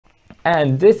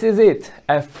And this is it,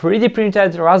 a 3D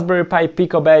printed Raspberry Pi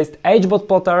Pico based HBOT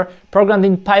plotter programmed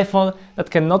in Python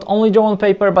that can not only draw on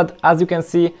paper but, as you can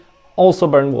see, also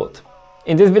burn wood.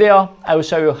 In this video I will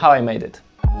show you how I made it.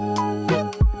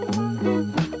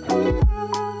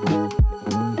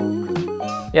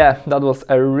 Yeah, that was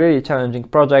a really challenging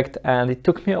project and it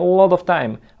took me a lot of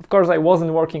time. Of course, I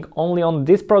wasn't working only on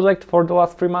this project for the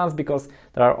last 3 months because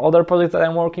there are other projects that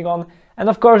I'm working on. And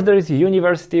of course there is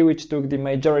university, which took the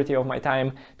majority of my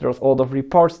time. There was a lot of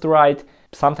reports to write,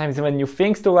 sometimes even new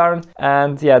things to learn.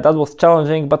 And yeah, that was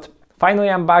challenging, but finally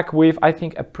I'm back with, I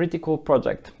think, a pretty cool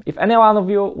project. If any one of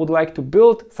you would like to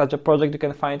build such a project, you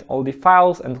can find all the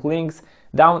files and links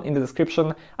down in the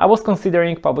description. I was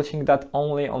considering publishing that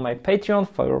only on my Patreon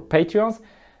for Patreons,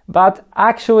 but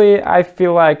actually I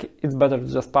feel like it's better to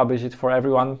just publish it for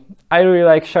everyone. I really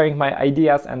like sharing my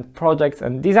ideas and projects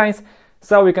and designs,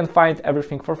 so you can find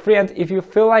everything for free, and if you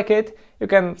feel like it, you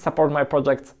can support my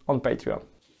projects on Patreon.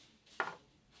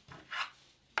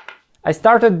 I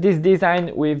started this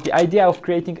design with the idea of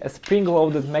creating a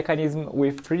spring-loaded mechanism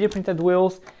with 3D printed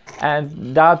wheels,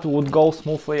 and that would go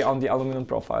smoothly on the aluminum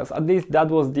profiles. At least that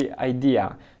was the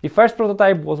idea. The first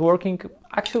prototype was working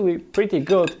actually pretty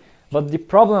good, but the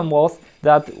problem was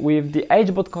that with the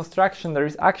HBOT construction there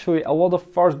is actually a lot of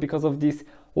force because of this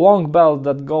long belt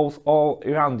that goes all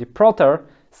around the plotter,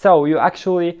 so you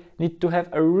actually need to have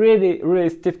a really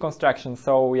stiff construction.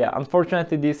 So yeah,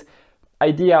 unfortunately this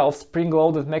idea of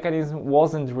spring-loaded mechanism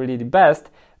wasn't really the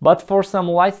best, but for some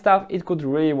light stuff it could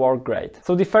really work great.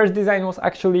 So the first design was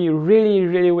actually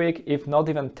really weak, if not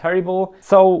even terrible.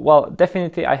 So well,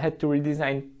 definitely I had to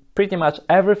redesign pretty much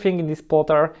everything in this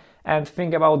plotter and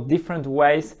think about different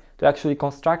ways to actually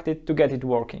construct it to get it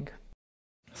working.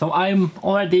 So I'm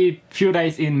already few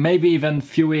days in, maybe even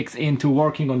few weeks into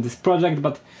working on this project,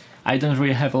 but I don't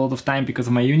really have a lot of time because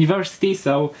of my university,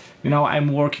 so you know,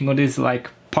 I'm working on this like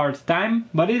part-time,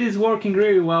 but it is working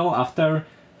really well. After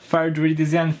third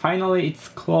redesign, finally it's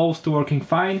close to working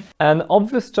fine. An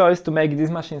obvious choice to make this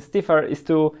machine stiffer is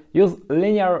to use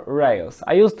linear rails.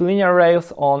 I used linear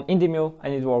rails on IndieMill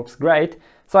and it works great,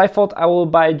 so I thought I will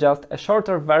buy just a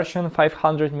shorter version,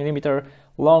 500mm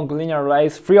long linear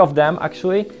rails, 3 of them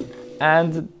actually,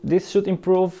 and this should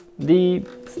improve the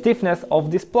stiffness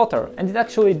of this plotter, and it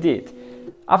actually did.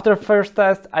 After first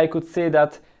test I could see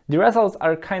that the results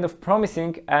are kind of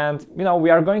promising, and you know, we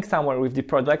are going somewhere with the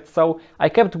project, so I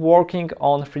kept working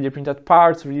on 3D printed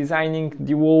parts, redesigning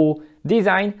the wool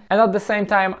design, and at the same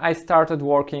time I started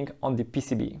working on the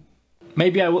PCB.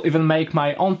 Maybe I will even make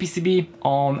my own PCB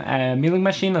on a milling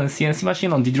machine, on a CNC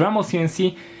machine, on the Dremel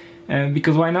CNC,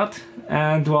 because why not?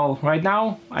 And well, right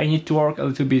now I need to work a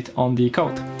little bit on the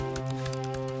code.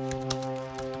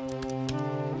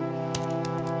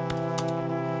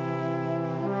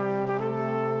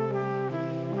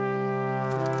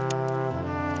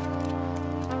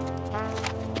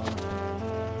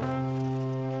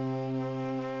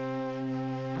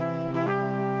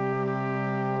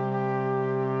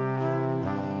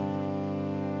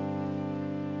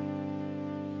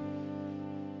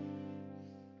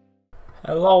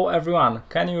 Hello everyone,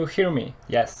 can you hear me?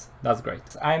 Yes, that's great.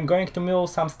 I'm going to mill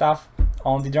some stuff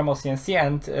on the Dremel CNC,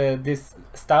 and this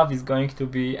stuff is going to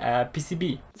be a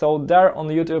PCB. So there on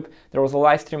YouTube there was a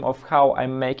live stream of how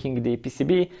I'm making the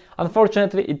PCB.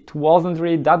 Unfortunately it wasn't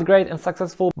really that great and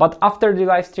successful, but after the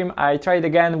live stream I tried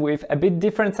again with a bit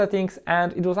different settings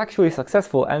and it was actually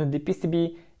successful, and the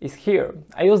PCB is here.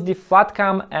 I used the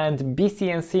FlatCam and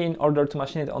BCNC in order to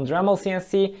machine it on Dremel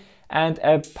CNC and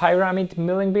a pyramid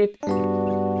milling bit.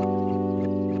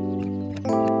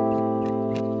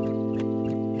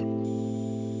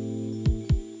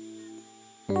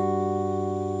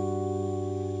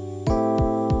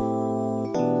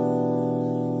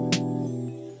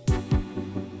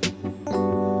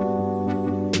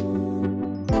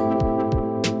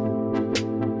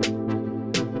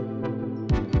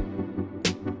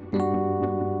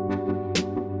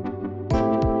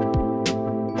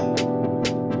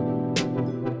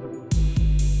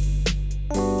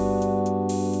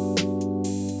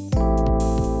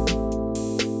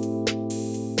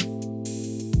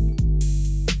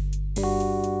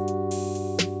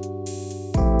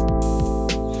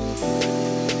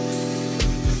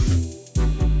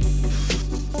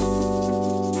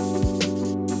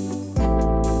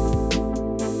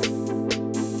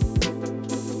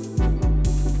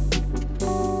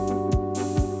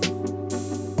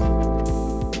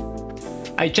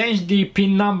 I changed the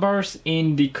pin numbers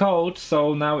in the code,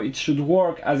 so now it should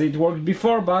work as it worked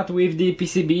before, but with the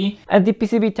PCB. And the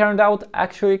PCB turned out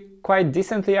actually quite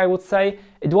decently, I would say.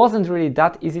 It wasn't really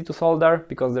that easy to solder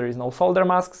because there is no solder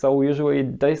mask, so usually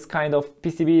this kind of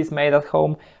PCBs made at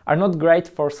home are not great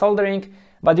for soldering,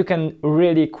 but you can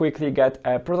really quickly get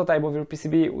a prototype of your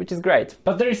PCB, which is great.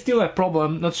 But there is still a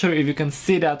problem, not sure if you can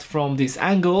see that from this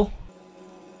angle.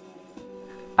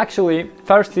 Actually,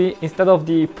 firstly, instead of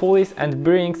the pulleys and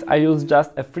bearings, I used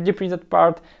just a 3D printed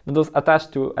part that was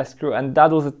attached to a screw, and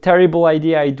that was a terrible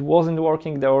idea. It wasn't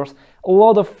working. There was a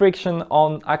lot of friction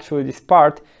on actually this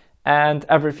part and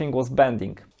everything was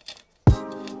bending.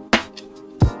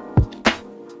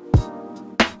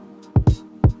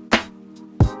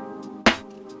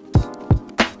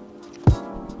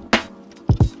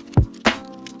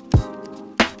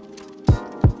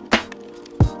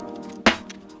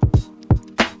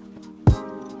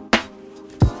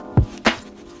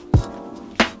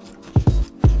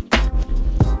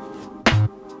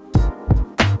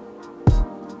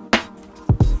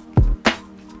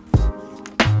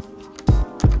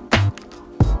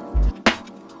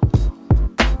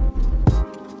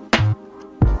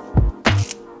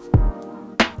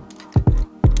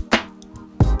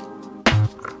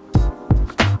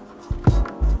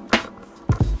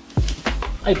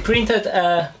 I printed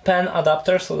a pen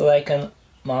adapter so that I can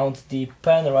mount the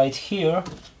pen right here,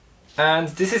 and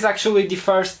this is actually the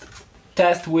first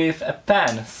test with a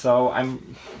pen, so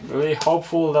I'm really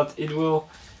hopeful that it will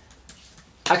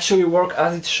actually work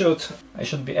as it should. I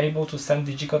should be able to send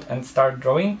the G-code and start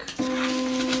drawing.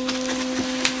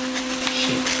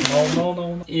 Shit,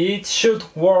 no. It should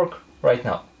work right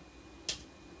now.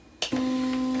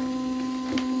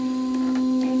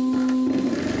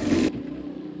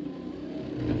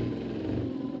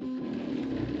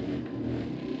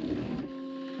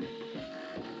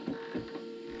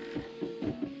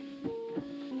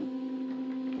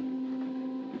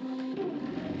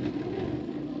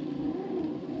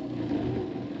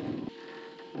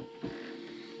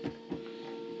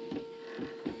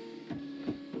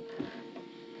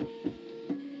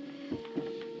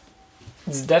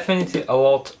 It's definitely a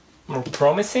lot more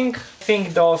promising. I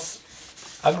think those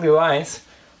ugly lines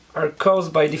are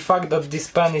caused by the fact that this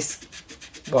pen is,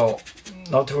 well,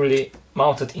 not really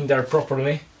mounted in there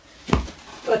properly.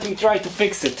 Let me try to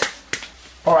fix it.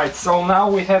 Alright, so now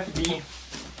we have the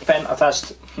pen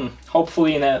attached,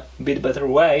 hopefully in a bit better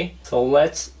way. So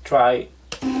let's try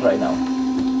right now.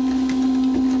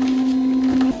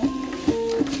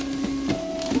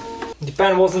 The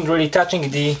pen wasn't really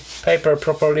touching the paper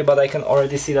properly, but I can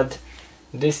already see that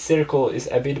this circle is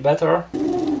a bit better.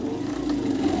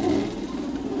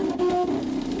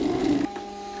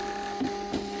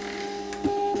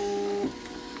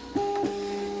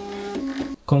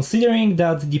 Considering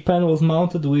that the pen was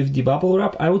mounted with the bubble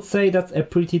wrap, I would say that's a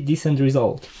pretty decent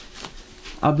result.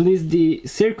 At least the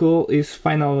circle is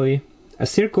finally a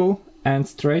circle and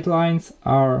straight lines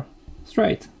are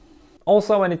straight.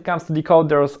 Also, when it comes to the code,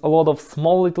 there's a lot of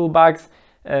small little bugs.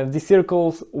 The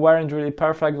circles weren't really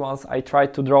perfect once I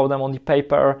tried to draw them on the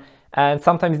paper, and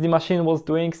sometimes the machine was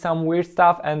doing some weird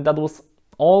stuff, and that was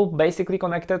all basically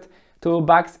connected to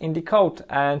bugs in the code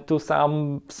and to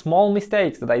some small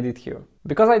mistakes that I did here.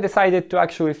 Because I decided to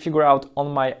actually figure out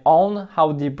on my own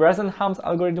how the Bresenham's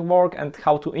algorithm works and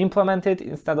how to implement it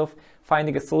instead of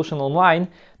finding a solution online,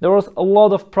 there was a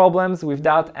lot of problems with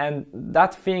that, and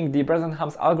that thing, the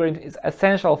Bresenham's algorithm, is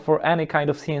essential for any kind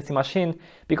of CNC machine,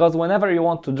 because whenever you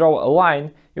want to draw a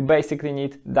line, you basically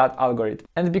need that algorithm.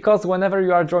 And because whenever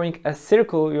you are drawing a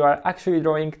circle, you are actually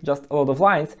drawing just a lot of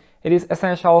lines, it is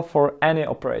essential for any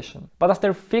operation. But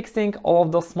after fixing all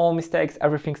of those small mistakes,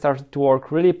 everything started to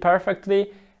work really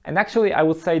perfectly, and actually I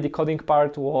would say the coding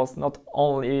part was not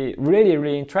only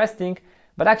really interesting,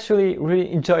 but actually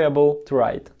really enjoyable to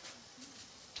write.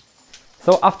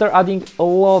 So after adding a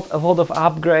lot of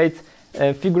upgrades,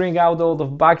 figuring out a lot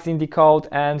of bugs in the code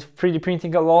and 3D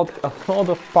printing a lot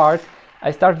of parts,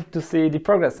 I started to see the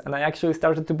progress, and I actually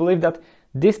started to believe that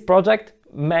this project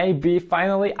may be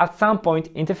finally at some point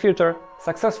in the future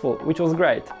successful, which was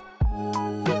great.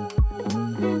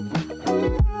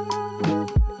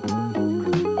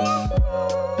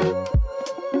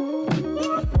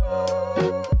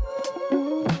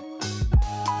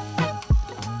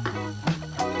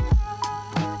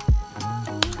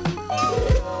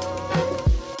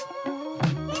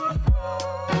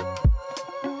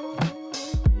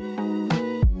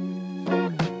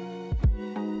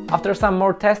 After some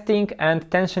more testing and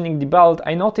tensioning the belt,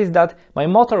 I noticed that my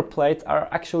motor plates are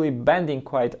actually bending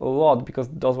quite a lot because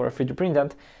those were 3D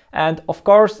printed, And of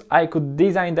course, I could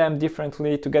design them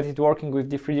differently to get it working with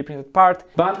the 3D printed part.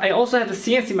 But I also have a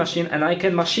CNC machine, and I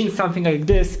can machine something like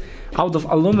this out of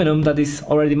aluminum that is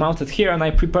already mounted here, and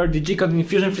I prepared the G-code in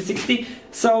Fusion 360,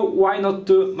 so why not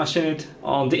to machine it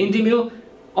on the Indie Mill?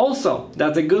 Also,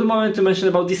 that's a good moment to mention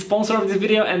about the sponsor of this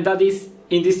video, and that is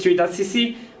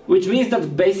Industry.cc, which means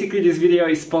that basically this video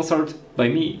is sponsored by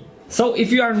me. So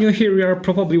if you are new here, you are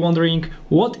probably wondering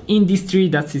what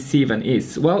Industry.cc even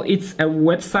is. Well, it's a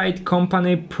website,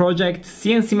 company, project,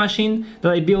 CNC machine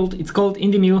that I built. It's called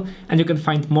Indie Mill, and you can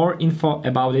find more info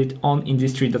about it on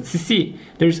Industry.cc.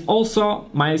 There's also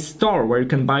my store where you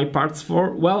can buy parts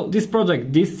for, well, this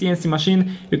project, this CNC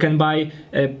machine. You can buy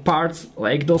parts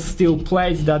like those steel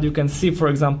plates that you can see, for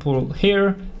example,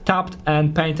 here, tapped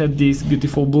and painted this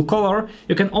beautiful blue color.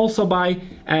 You can also buy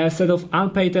a set of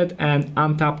unpainted and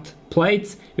untapped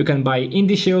plates. You can buy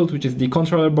Indie Shield, which is the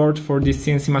controller board for this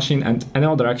CNC machine, and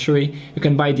another actually. You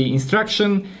can buy the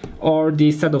instruction or the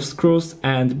set of screws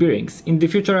and bearings. In the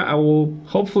future, I will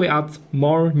hopefully add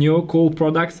more new cool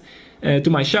products to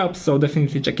my shop, so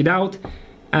definitely check it out.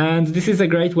 And this is a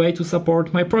great way to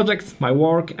support my projects, my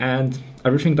work, and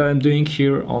everything that I'm doing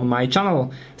here on my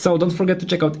channel. So don't forget to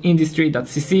check out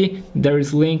Industry.cc, there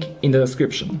is a link in the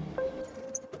description.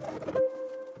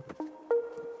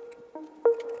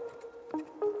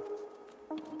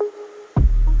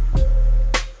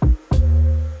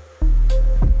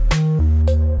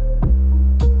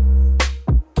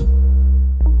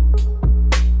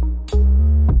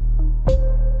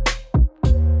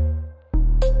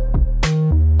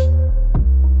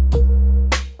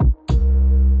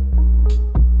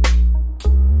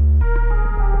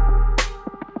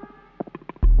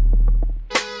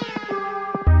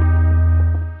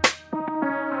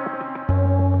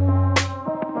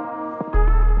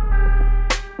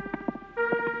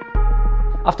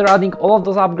 After adding all of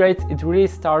those upgrades, it really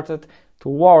started to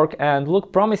work and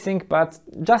look promising, but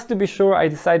just to be sure, I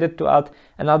decided to add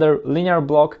another linear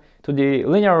block to the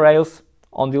linear rails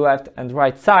on the left and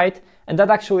right side, and that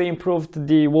actually improved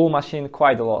the wool machine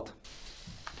quite a lot.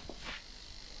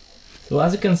 So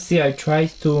as you can see, I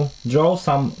tried to draw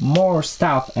some more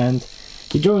stuff and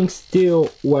the drawings still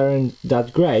weren't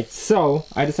that great, so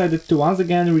I decided to once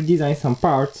again redesign some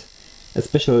parts,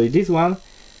 especially this one.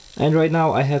 And right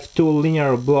now I have two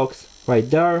linear blocks right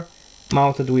there,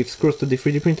 mounted with screws to the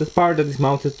 3D printed part that is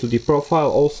mounted to the profile.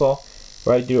 Also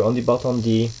right there on the bottom,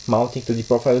 the mounting to the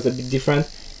profile is a bit different.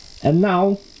 And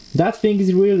now that thing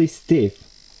is really stiff.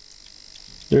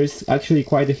 There is actually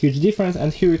quite a huge difference,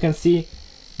 and here you can see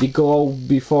the globe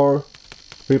before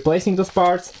replacing those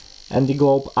parts and the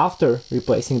globe after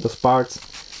replacing those parts.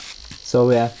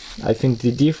 So yeah, I think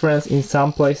the difference in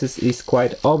some places is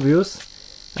quite obvious.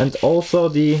 And also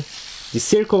the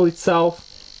circle itself,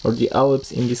 or the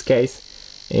ellipse in this case,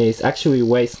 is actually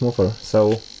way smoother,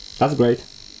 so that's great.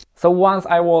 So once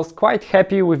I was quite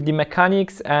happy with the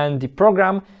mechanics and the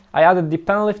program, I added the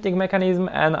pen lifting mechanism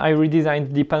and I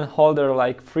redesigned the pen holder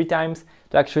like 3 times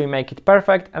to actually make it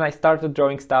perfect, and I started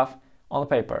drawing stuff on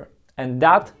paper. And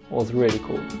that was really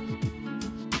cool.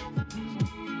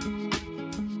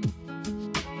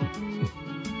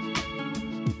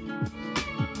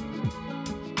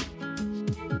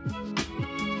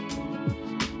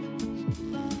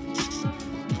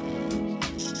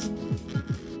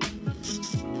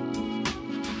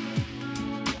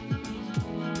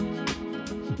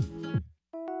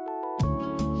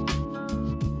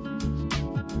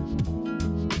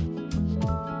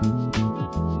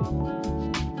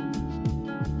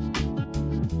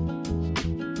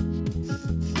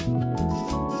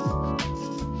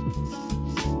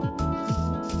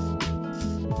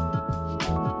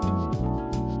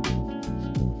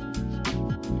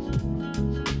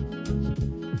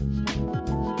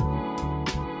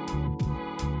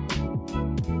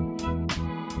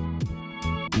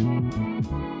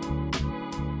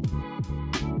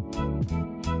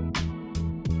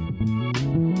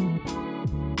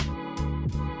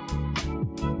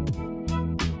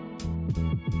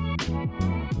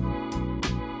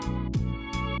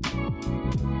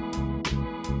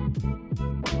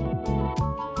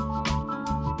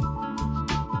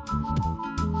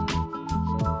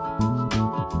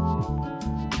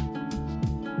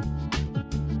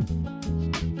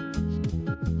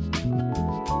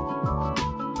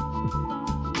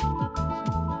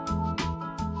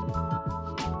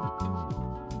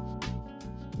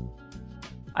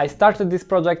 I started this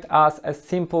project as a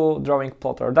simple drawing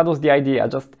plotter. That was the idea.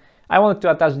 I wanted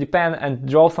to attach the pen and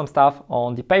draw some stuff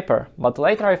on the paper. But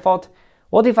later I thought,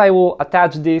 what if I will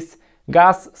attach this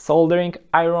gas soldering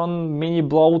iron mini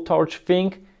blowtorch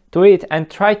thing to it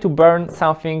and try to burn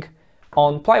something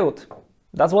on plywood.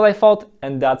 That's what I thought,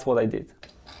 and that's what I did.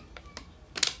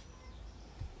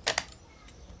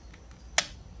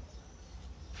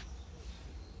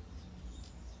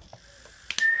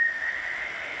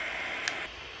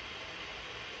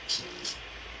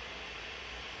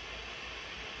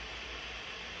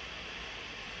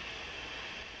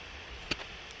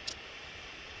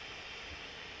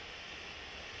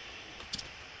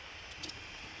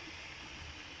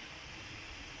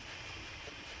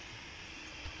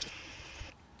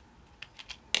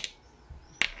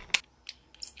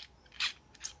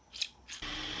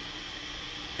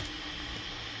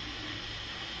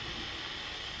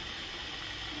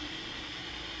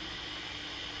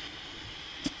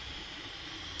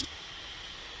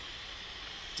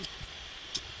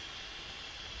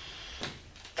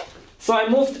 So I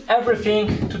moved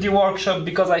everything to the workshop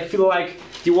because I feel like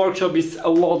the workshop is a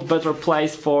lot better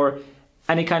place for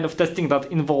any kind of testing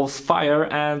that involves fire,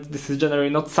 and this is generally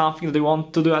not something that you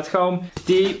want to do at home.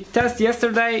 The test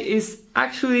yesterday is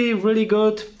actually really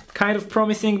good, kind of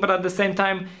promising, but at the same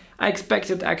time I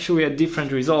expected actually a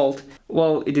different result.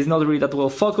 Well, it is not really that well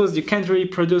focused, you can't really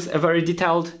produce a very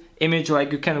detailed image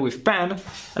like you can with pen,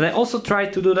 and I also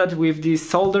tried to do that with the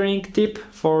soldering tip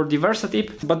for the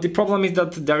Versatip, but the problem is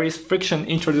that there is friction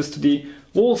introduced to the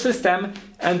wool system,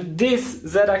 and this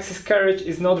Z-axis carriage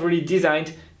is not really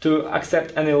designed to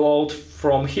accept any load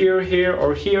from here, here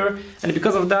or here, and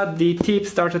because of that the tip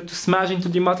started to smash into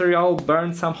the material,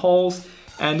 burn some holes,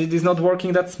 and it is not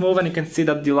working that smooth, and you can see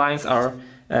that the lines are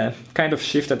kind of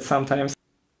shifted sometimes.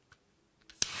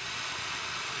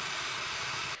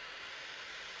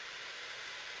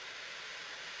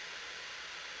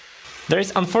 There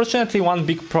is unfortunately one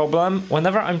big problem.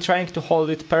 Whenever I'm trying to hold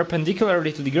it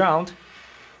perpendicularly to the ground,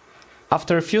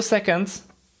 after a few seconds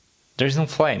there is no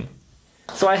flame.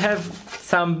 So I have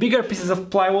some bigger pieces of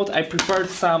plywood. I prepared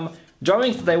some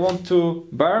drawings that I want to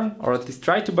burn, or at least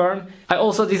try to burn. I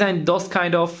also designed those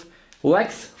kind of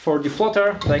legs for the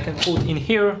floater that I can put in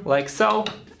here like so,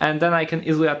 and then I can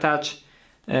easily attach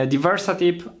the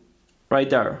Versatip right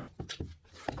there.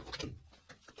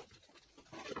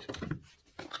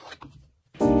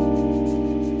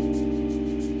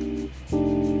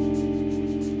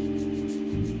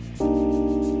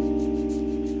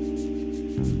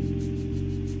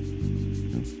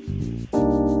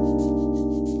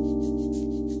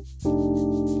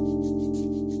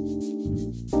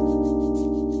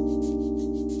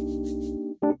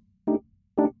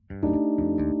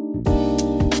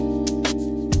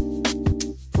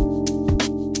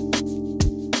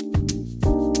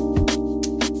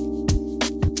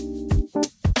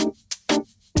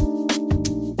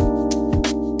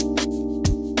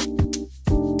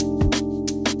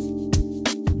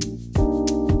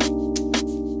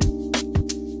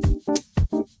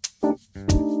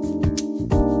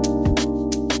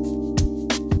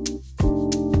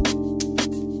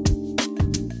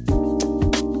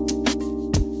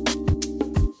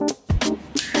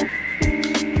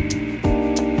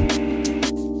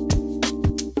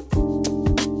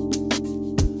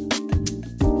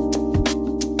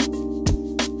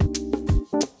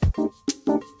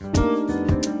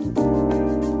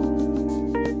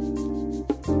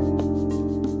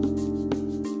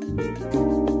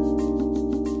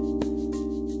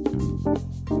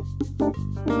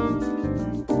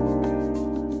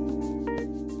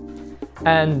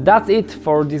 And that's it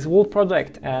for this wool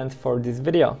project and for this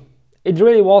video. It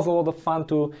really was a lot of fun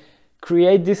to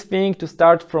create this thing, to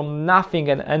start from nothing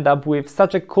and end up with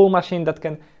such a cool machine that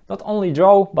can not only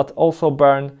draw but also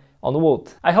burn on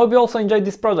wood. I hope you also enjoyed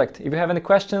this project. If you have any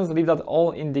questions, leave that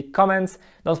all in the comments.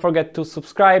 Don't forget to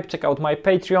subscribe, check out my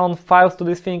Patreon, files to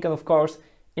this thing, and of course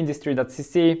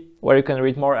industry.cc, where you can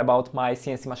read more about my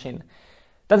CNC machine.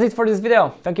 That's it for this video.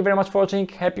 Thank you very much for watching,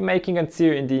 happy making, and see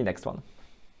you in the next one.